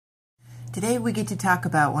Today we get to talk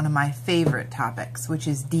about one of my favorite topics, which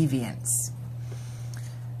is deviance.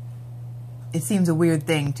 It seems a weird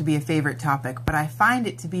thing to be a favorite topic, but I find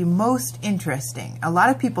it to be most interesting. A lot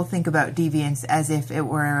of people think about deviance as if it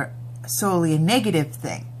were solely a negative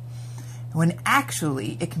thing, when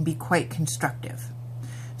actually it can be quite constructive.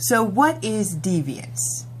 So what is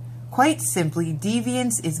deviance? Quite simply,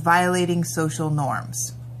 deviance is violating social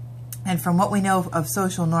norms. And from what we know of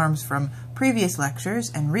social norms from previous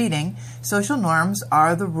lectures and reading, social norms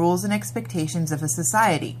are the rules and expectations of a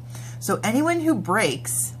society. So anyone who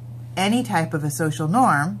breaks any type of a social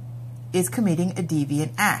norm is committing a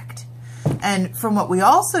deviant act. And from what we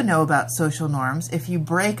also know about social norms, if you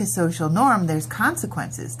break a social norm, there's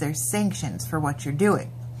consequences, there's sanctions for what you're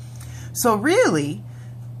doing. So really,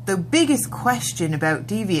 the biggest question about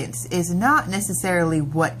deviance is not necessarily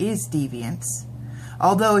what is deviance,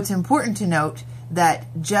 although it's important to note that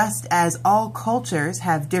just as all cultures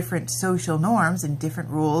have different social norms and different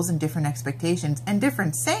rules and different expectations and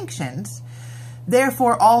different sanctions,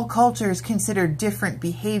 therefore all cultures consider different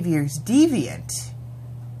behaviors deviant.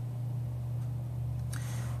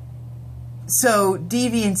 So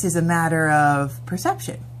deviance is a matter of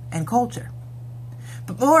perception and culture.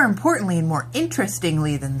 But more importantly and more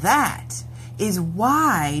interestingly than that is,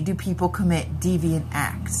 why do people commit deviant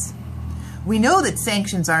acts? We know that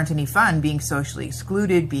sanctions aren't any fun, being socially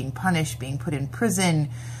excluded, being punished, being put in prison,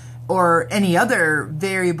 or any other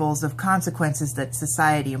variables of consequences that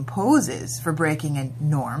society imposes for breaking a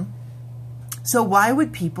norm. So why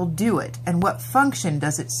would people do it, and what function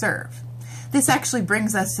does it serve? This actually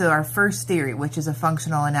brings us to our first theory, which is a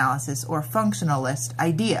functional analysis or functionalist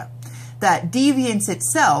idea, that deviance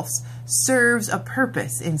itself serves a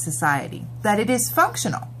purpose in society, that it is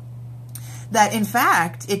functional, that in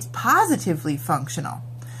fact it's positively functional.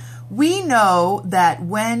 We know that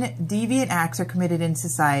when deviant acts are committed in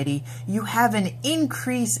society, you have an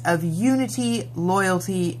increase of unity,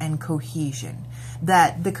 loyalty, and cohesion,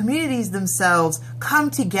 that the communities themselves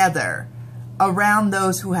come together around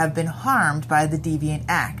those who have been harmed by the deviant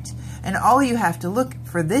act. And all you have to look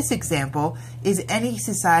for this example is any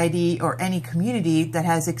society or any community that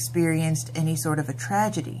has experienced any sort of a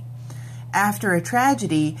tragedy. After a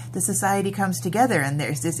tragedy, the society comes together and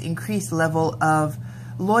there's this increased level of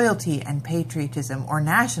loyalty and patriotism or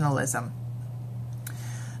nationalism.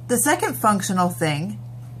 The second functional thing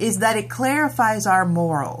is that it clarifies our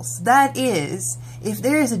morals. That is, if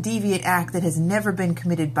there is a deviant act that has never been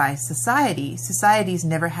committed by society, society's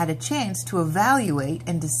never had a chance to evaluate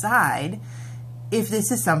and decide if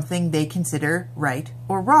this is something they consider right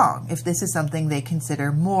or wrong, if this is something they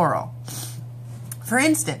consider moral. For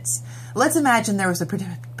instance, let's imagine there was a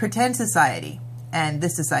pretend society, and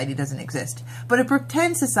this society doesn't exist, but a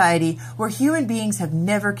pretend society where human beings have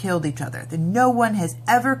never killed each other, that no one has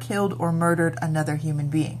ever killed or murdered another human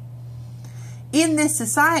being. In this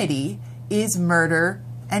society, is murder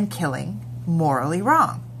and killing morally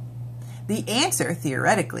wrong? The answer,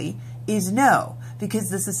 theoretically, is no, because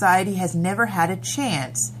the society has never had a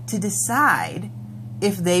chance to decide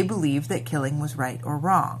if they believe that killing was right or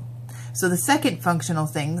wrong. So the second functional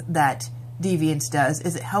thing that deviance does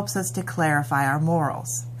is it helps us to clarify our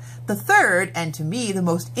morals. The third, and to me the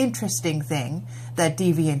most interesting thing that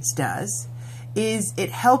deviance does, is it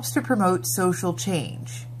helps to promote social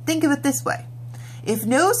change. Think of it this way. If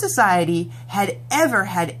no society had ever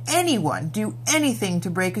had anyone do anything to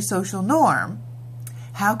break a social norm,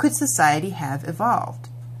 how could society have evolved?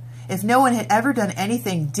 If no one had ever done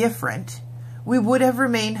anything different, we would have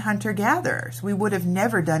remained hunter-gatherers. We would have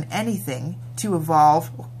never done anything to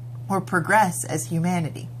evolve or progress as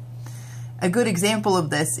humanity. A good example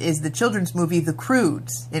of this is the children's movie The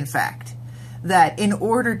Croods, in fact, that in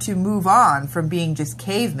order to move on from being just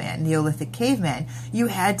caveman, Neolithic caveman, you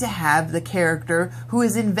had to have the character who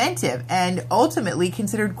is inventive and ultimately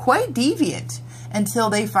considered quite deviant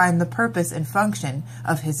until they find the purpose and function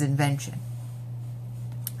of his invention.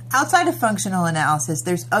 Outside of functional analysis,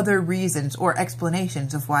 there's other reasons or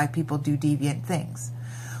explanations of why people do deviant things.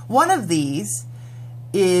 One of these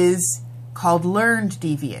is called learned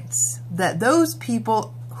deviance, that those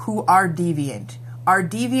people who are deviant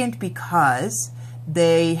because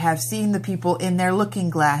they have seen the people in their looking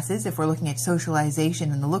glasses, if we're looking at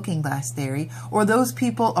socialization and the looking glass theory, or those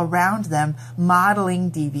people around them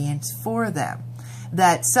modeling deviance for them.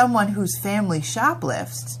 That someone whose family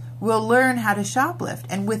shoplifts will learn how to shoplift,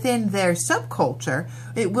 and within their subculture,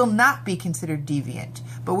 it will not be considered deviant,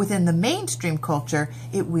 but within the mainstream culture,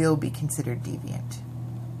 it will be considered deviant.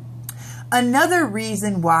 Another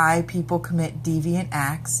reason why people commit deviant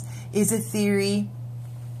acts is a theory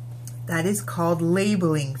that is called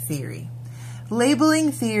labeling theory.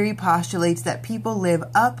 Labeling theory postulates that people live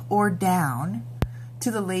up or down to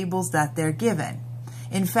the labels that they're given.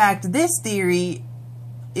 In fact, this theory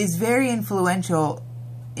is very influential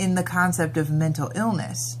in the concept of mental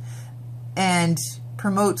illness and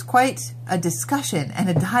promotes quite a discussion and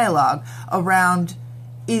a dialogue around,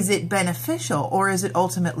 is it beneficial or is it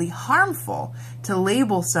ultimately harmful to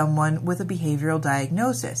label someone with a behavioral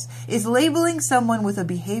diagnosis? Is labeling someone with a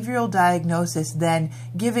behavioral diagnosis then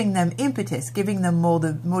giving them impetus, giving them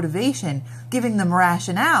motivation, giving them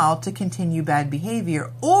rationale to continue bad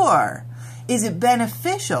behavior, or is it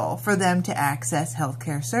beneficial for them to access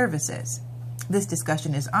healthcare services? This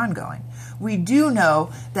discussion is ongoing. We do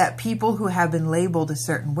know that people who have been labeled a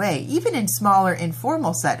certain way, even in smaller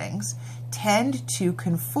informal settings, tend to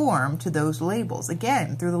conform to those labels,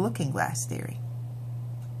 again, through the looking glass theory.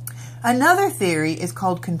 Another theory is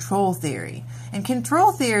called control theory. And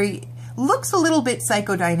control theory looks a little bit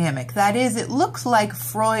psychodynamic. That is, it looks like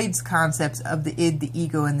Freud's concepts of the id, the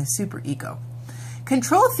ego, and the superego.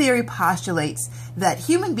 Control theory postulates that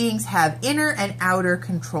human beings have inner and outer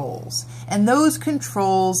controls, and those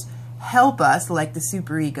controls help us, like the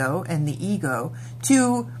superego and the ego,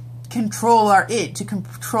 to control our id, to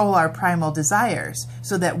control our primal desires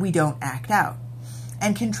so that we don't act out.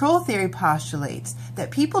 And control theory postulates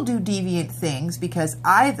that people do deviant things because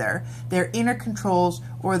either their inner controls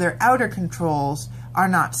or their outer controls are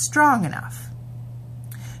not strong enough.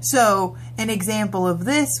 So an example of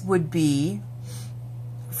this would be,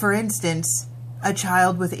 for instance, a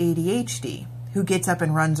child with ADHD who gets up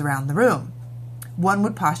and runs around the room. One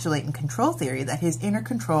would postulate in control theory that his inner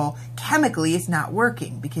control chemically is not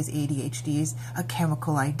working because ADHD is a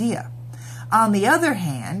chemical idea. On the other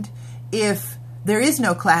hand, if there is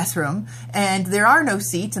no classroom and there are no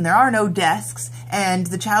seats and there are no desks and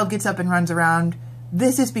the child gets up and runs around,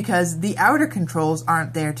 this is because the outer controls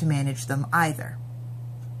aren't there to manage them either.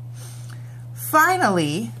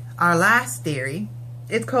 Finally, our last theory,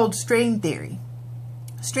 it's called strain theory.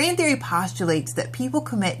 Strain theory postulates that people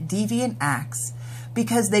commit deviant acts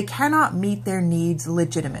because they cannot meet their needs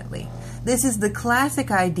legitimately. This is the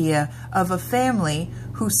classic idea of a family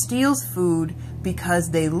who steals food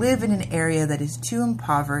because they live in an area that is too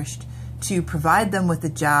impoverished to provide them with a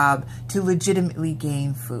job to legitimately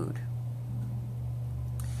gain food.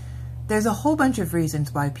 There's a whole bunch of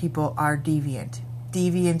reasons why people are deviant.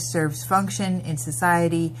 Deviance serves function in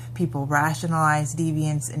society, people rationalize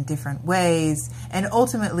deviance in different ways, and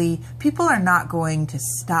ultimately, people are not going to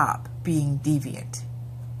stop being deviant.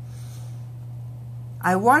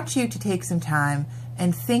 I want you to take some time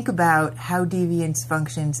and think about how deviance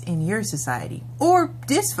functions in your society, or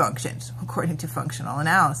dysfunctions, according to functional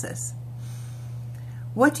analysis.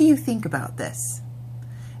 What do you think about this?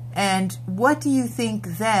 And what do you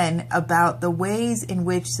think then about the ways in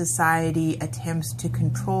which society attempts to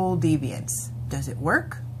control deviance? Does it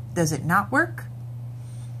work? Does it not work?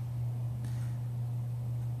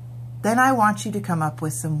 Then I want you to come up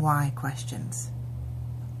with some why questions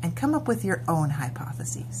and come up with your own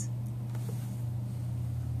hypotheses.